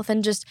mental health,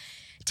 and just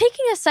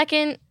taking a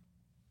second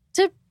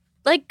to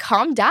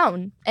calm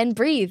down and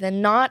breathe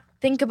and not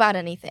think about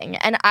anything.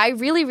 And I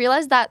really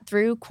realized that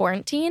through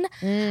quarantine.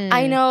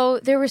 I know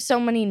there were so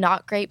many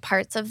not great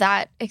parts of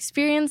that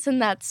experience, and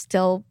that's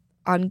still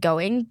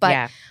ongoing.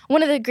 But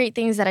one of the great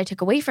things that I took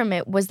away from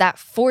it was that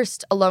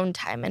forced alone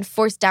time and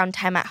forced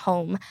downtime at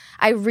home.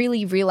 I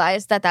really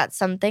realized that that's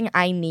something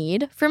I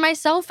need for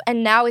myself.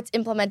 And now it's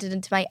implemented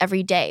into my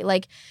everyday.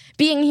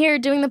 Being here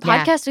doing the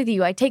podcast with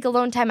you, I take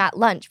alone time at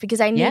lunch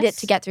because I need it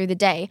to get through the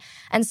day.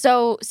 And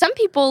so some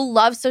people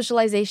love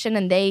socialization,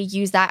 and they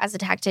use that as a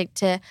tactic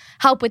to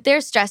help with their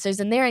stressors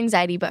and their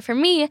anxiety. But for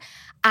me,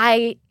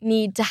 I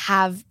need to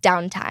have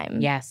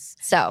downtime. Yes.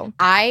 So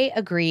I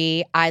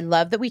agree. I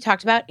love that we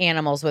talked about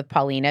animals with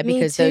Paulina,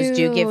 because those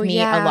do give me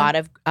a lot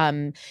of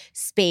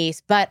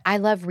space. But I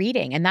love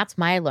reading, and that's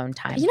my alone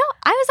time.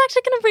 I was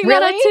actually going to bring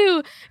that up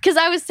too, because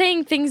I was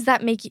saying things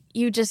that make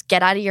you just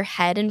get out of your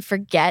head and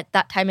forget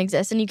that time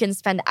exists, and you can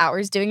spend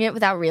hours doing it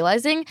without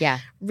realizing. Yeah.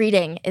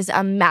 Reading is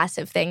a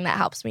massive thing that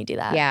helps me do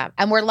that. Yeah.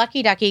 And we're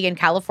lucky ducky in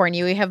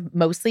California. We have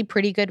mostly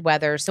pretty good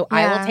weather. So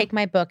I will take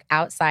my book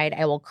outside.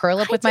 I will curl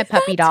up with my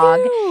puppy dog,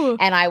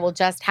 and I will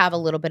just have a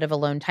little bit of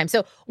alone time.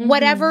 So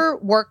whatever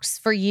works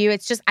for you,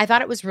 I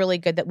thought it was really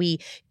good that we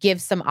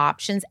give some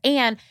options.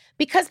 And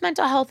because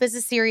mental health is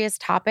a serious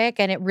topic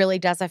and it really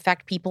does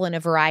affect people in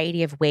a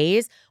variety of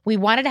ways, we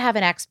wanted to have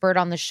an expert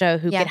on the show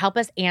who could help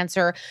us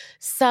answer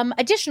some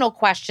additional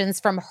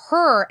questions from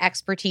her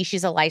expertise.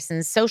 She's a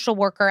licensed social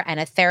worker and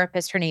a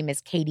therapist. Her name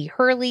is Katie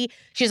Hurley.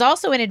 She's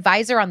also an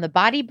advisor on the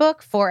Body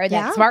Book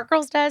that Smart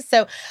Girls does.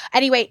 So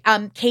anyway,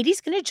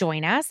 Katie's going to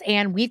join us,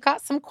 and we've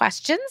got some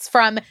questions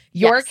from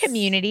your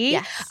community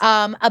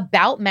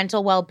about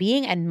mental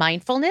well-being and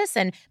mindfulness,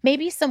 and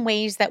maybe some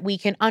ways that we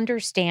can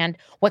understand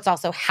what's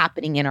also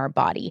happening in our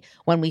body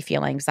when we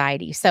feel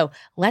anxiety. So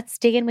let's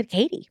dig in with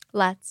Katie.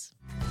 Let's.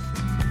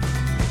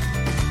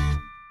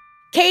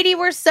 Katie,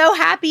 we're so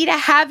happy to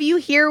have you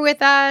here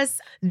with us.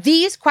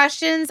 These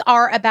questions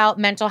are about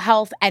mental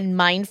health and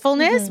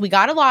mindfulness. We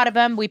got a lot of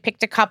them. We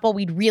picked a couple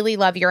we'd really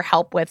love your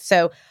help with.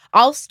 So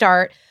I'll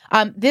start.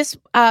 This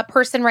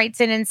person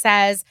writes in and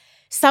says,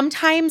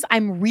 sometimes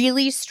I'm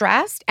really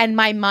stressed and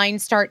my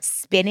mind starts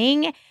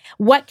spinning.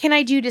 What can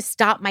I do to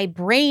stop my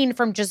brain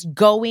from just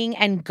going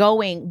and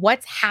going?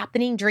 What's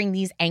happening during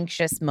these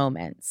anxious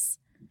moments?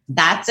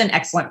 That's an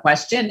excellent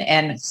question.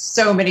 And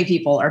so many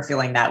people are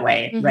feeling that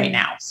way right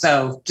now.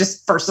 So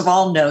just first of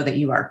all, know that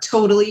you are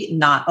totally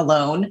not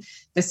alone.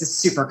 This is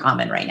super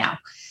common right now.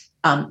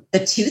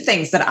 The two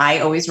things that I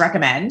always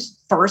recommend,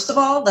 first of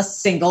all, the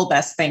single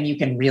best thing you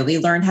can really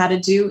learn how to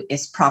do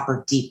is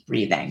proper deep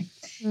breathing.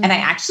 And I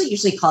actually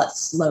usually call it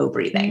slow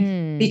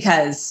breathing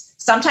because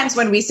sometimes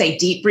when we say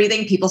deep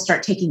breathing, people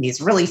start taking these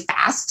really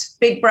fast,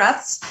 big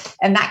breaths,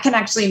 and that can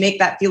actually make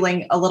that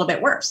feeling a little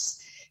bit worse.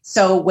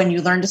 So when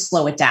you learn to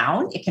slow it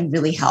down, it can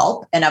really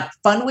help. And a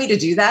fun way to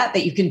do that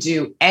you can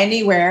do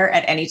anywhere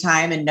at any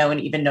time and no one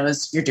even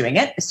knows you're doing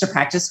it is to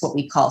practice what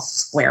we call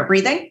square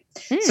breathing.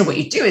 So what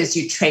you do is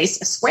you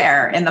trace a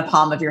square in the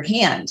palm of your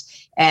hand.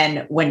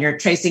 And when you're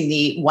tracing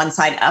the one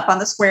side up on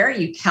the square,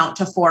 you count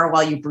to 4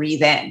 while you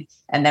breathe in.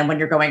 And then when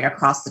you're going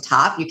across the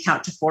top, you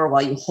count to 4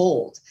 while you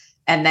hold.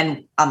 And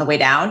then on the way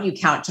down, you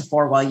count to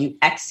 4 while you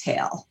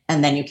exhale.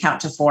 And then you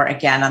count to 4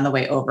 again on the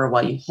way over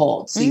while you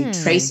hold. So you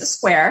trace a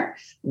square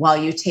while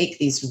you take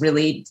these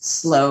really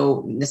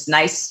slow, this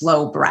nice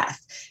slow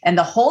breath. And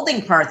the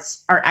holding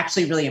parts are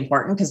actually really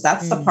important because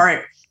that's the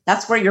part,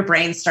 that's where your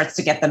brain starts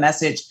to get the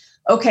message,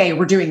 okay,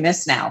 we're doing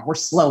this now. We're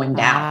slowing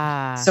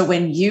down. So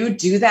when you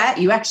do that,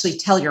 you actually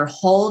tell your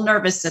whole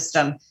nervous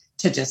system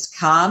to just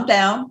calm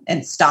down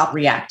and stop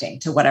reacting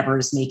to whatever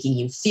is making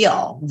you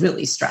feel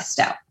really stressed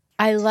out.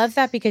 I love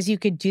that because you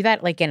could do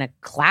that like in a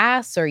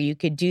class or you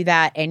could do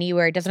that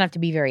anywhere. It doesn't have to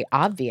be very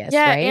obvious,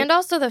 right? And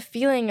also the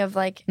feeling of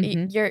like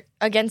you're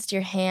against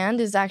your hand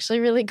is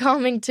actually really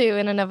calming too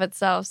in and of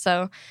itself.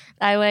 So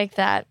I like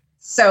that.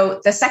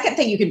 So the second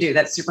thing you can do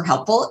that's super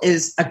helpful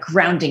is a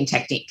grounding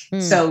technique.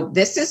 So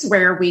this is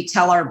where we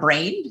tell our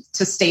brain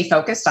to stay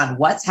focused on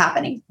what's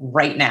happening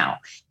right now.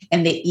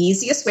 And the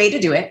easiest way to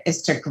do it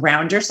is to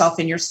ground yourself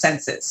in your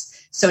senses.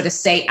 So to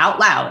say out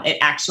loud, it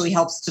actually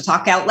helps to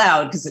talk out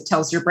loud because it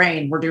tells your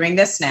brain, we're doing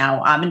this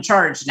now. I'm in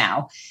charge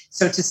now.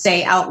 So to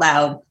say out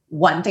loud,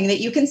 one thing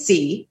that you can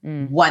see,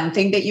 one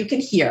thing that you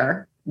can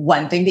hear,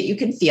 one thing that you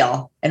can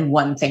feel, and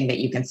one thing that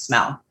you can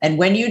smell. And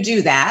when you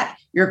do that,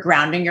 you're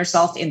grounding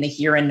yourself in the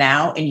here and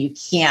now, and you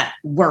can't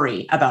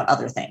worry about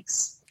other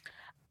things.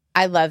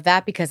 I love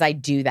that because I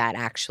do that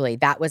actually.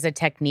 That was a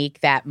technique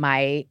that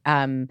my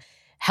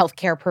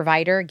healthcare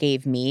provider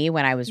gave me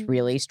when I was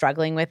really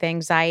struggling with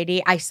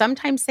anxiety. I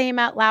sometimes say them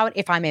out loud.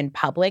 If I'm in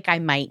public, I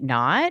might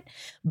not,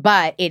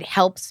 but it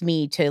helps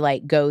me to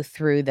like go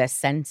through the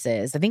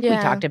senses. I think we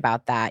talked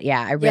about that.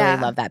 Yeah, I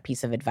really love that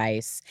piece of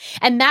advice.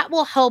 And that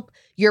will help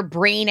your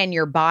brain and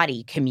your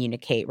body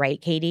communicate, right,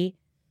 Katie?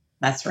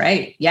 That's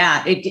right.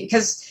 Yeah.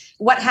 Because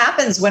what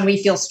happens when we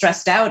feel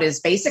stressed out is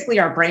basically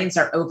our brains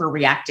are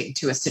overreacting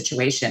to a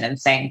situation and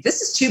saying,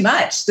 this is too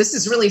much. This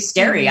is really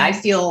scary. I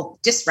feel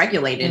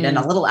dysregulated and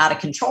a little out of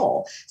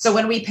control. So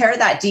when we pair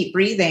that deep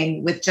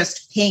breathing with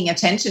just paying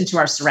attention to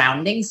our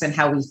surroundings and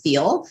how we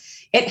feel,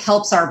 it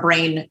helps our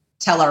brain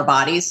tell our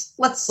bodies,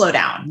 let's slow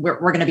down. We're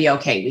going to be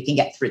okay. We can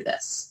get through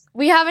this.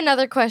 We have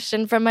another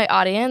question from my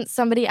audience.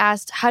 Somebody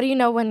asked, how do you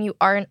know when you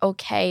aren't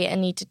okay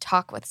and need to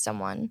talk with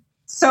someone?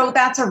 So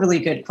that's a really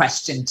good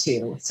question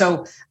too.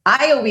 So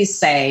I always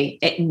say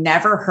it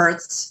never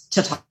hurts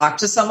to talk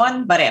to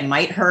someone, but it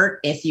might hurt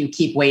if you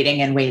keep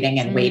waiting and waiting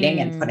and waiting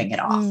and putting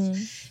it off.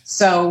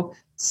 So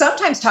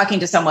sometimes talking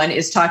to someone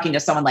is talking to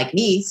someone like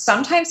me.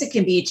 Sometimes it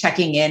can be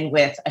checking in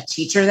with a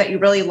teacher that you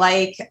really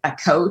like, a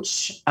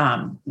coach,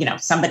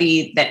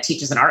 somebody that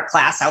teaches an art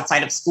class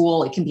outside of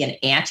school. It can be an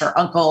aunt or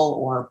uncle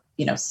or,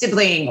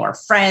 sibling or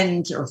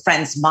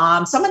friend's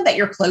mom, someone that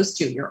you're close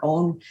to, your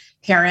own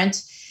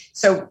parent.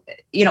 So,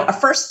 a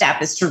first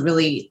step is to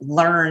really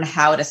learn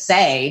how to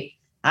say,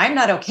 I'm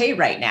not okay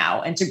right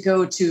now, and to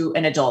go to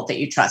an adult that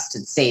you trust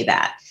and say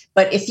that.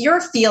 But if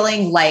you're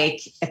feeling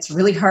like it's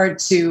really hard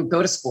to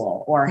go to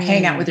school or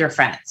hang out with your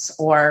friends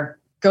or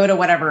go to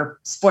whatever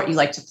sport you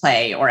like to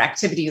play or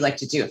activity you like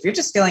to do, if you're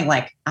just feeling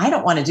like, I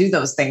don't want to do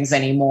those things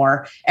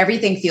anymore,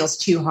 everything feels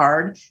too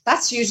hard,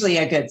 that's usually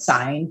a good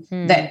sign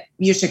that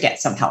you should get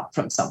some help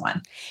from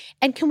someone.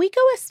 And can we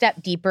go a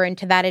step deeper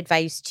into that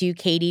advice too,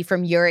 Katie,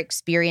 from your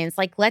experience?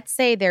 Like, let's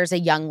say there's a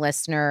young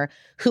listener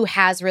who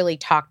has really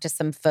talked to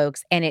some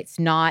folks and it's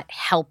not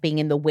helping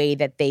in the way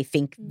that they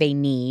think they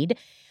need,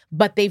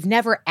 but they've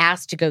never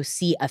asked to go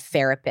see a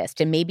therapist.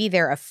 And maybe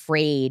they're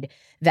afraid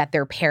that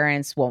their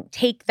parents won't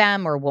take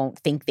them or won't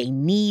think they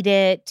need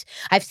it.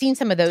 I've seen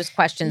some of those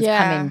questions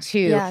come in too.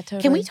 Yeah,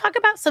 totally. Can we talk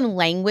about some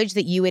language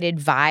that you would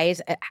advise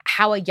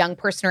how a young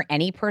person or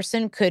any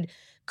person could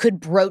could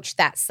broach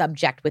that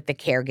subject with the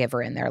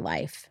caregiver in their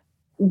life?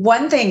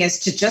 One thing is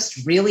to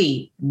just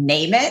really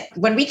name it.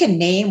 When we can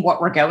name what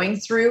we're going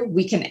through,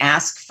 we can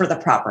ask for the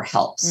proper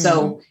help.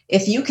 So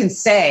if you can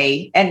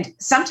say, and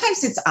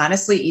sometimes it's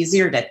honestly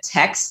easier to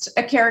text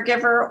a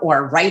caregiver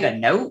or write a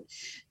note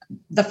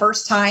the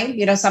first time.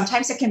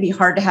 Sometimes it can be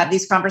hard to have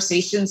these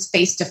conversations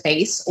face to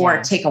face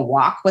or take a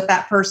walk with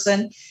that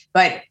person.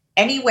 But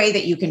any way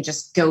that you can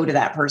just go to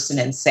that person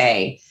and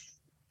say,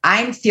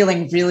 I'm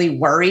feeling really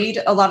worried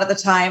a lot of the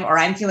time, or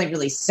I'm feeling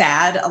really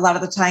sad a lot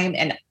of the time,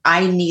 and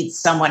I need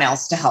someone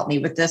else to help me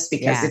with this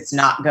because it's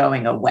not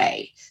going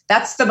away.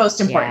 That's the most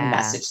important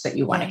message that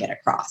you want to get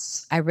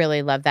across. I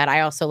really love that.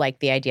 I also like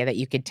the idea that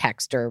you could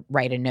text or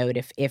write a note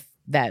if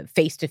the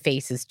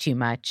face-to-face is too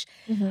much.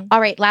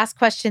 All right, last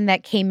question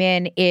that came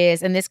in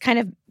is, and this kind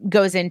of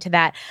goes into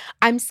that,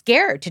 I'm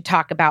scared to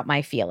talk about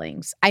my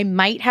feelings. I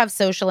might have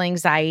social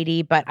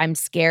anxiety, but I'm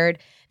scared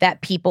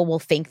that people will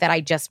think that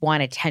I just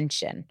want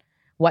attention.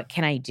 What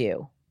can I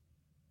do?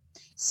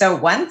 So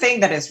one thing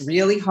that is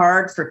really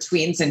hard for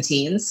tweens and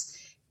teens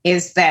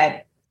is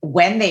that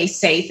when they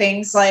say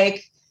things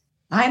like,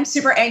 I'm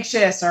super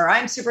anxious, or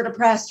I'm super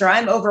depressed, or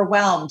I'm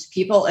overwhelmed,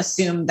 people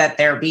assume that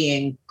they're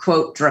being,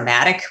 quote,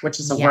 dramatic, which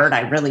is a word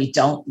I really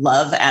don't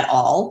love at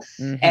all.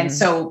 And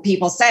so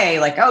people say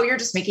like, oh, you're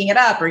just making it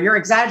up, or you're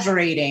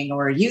exaggerating,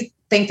 or you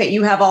think that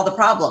you have all the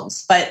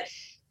problems. But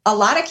a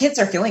lot of kids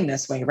are feeling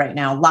this way right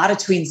now. A lot of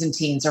tweens and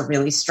teens are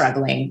really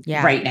struggling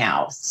right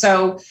now.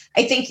 So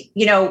I think,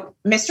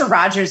 Mr.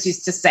 Rogers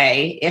used to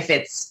say, if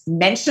it's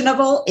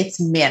mentionable,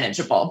 it's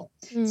manageable.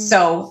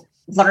 So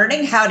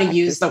learning how to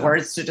use the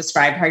words to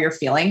describe how you're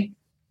feeling,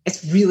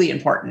 it's really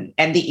important.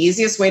 And the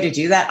easiest way to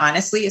do that,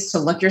 honestly, is to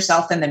look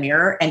yourself in the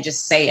mirror and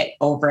just say it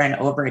over and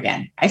over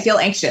again. I feel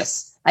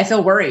anxious. I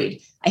feel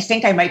worried. I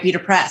think I might be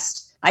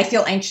depressed. I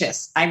feel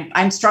anxious.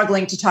 I'm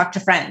struggling to talk to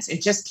friends,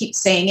 and just keep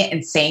saying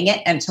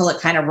it until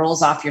it kind of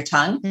rolls off your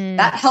tongue.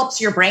 That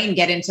helps your brain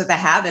get into the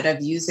habit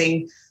of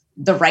using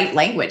the right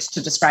language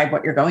to describe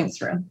what you're going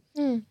through.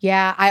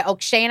 Yeah.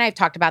 Shay and I have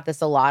talked about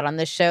this a lot on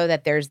the show,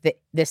 that there's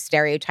this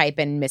stereotype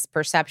and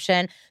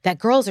misperception that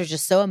girls are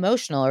just so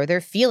emotional, or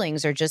their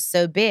feelings are just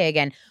so big.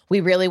 And we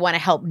really want to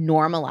help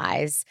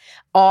normalize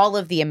all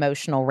of the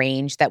emotional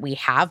range that we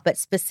have, but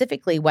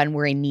specifically when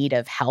we're in need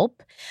of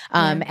help.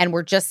 And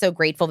we're just so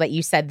grateful that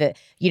you said that,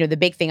 the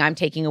big thing I'm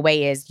taking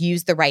away is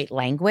use the right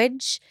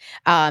language.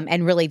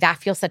 And really that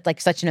feels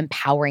such an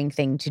empowering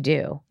thing to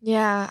do.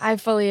 Yeah, I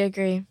fully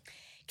agree.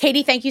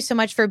 Katie, thank you so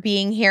much for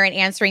being here and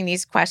answering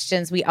these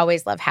questions. We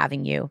always love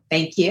having you.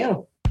 Thank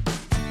you.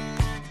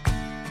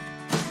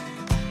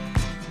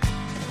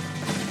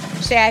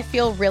 Shay, I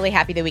feel really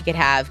happy that we could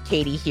have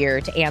Katie here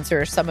to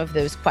answer some of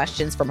those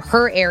questions from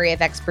her area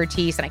of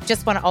expertise. And I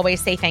just want to always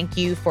say thank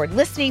you for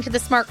listening to the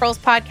Smart Girls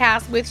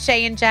podcast with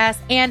Shay and Jess.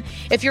 And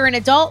if you're an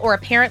adult or a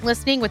parent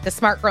listening with the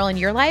smart girl in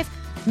your life,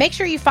 make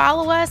sure you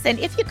follow us. And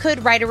if you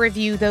could write a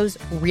review, those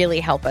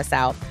really help us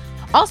out.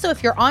 Also,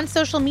 if you're on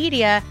social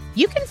media,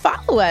 you can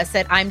follow us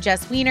at I'm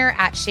Jess Wiener,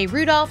 at Shay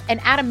Rudolph, and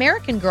at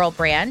American Girl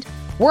Brand.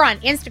 We're on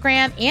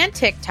Instagram and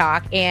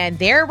TikTok, and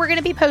there we're going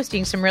to be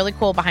posting some really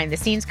cool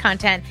behind-the-scenes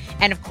content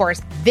and, of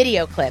course,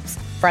 video clips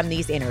from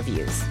these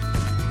interviews.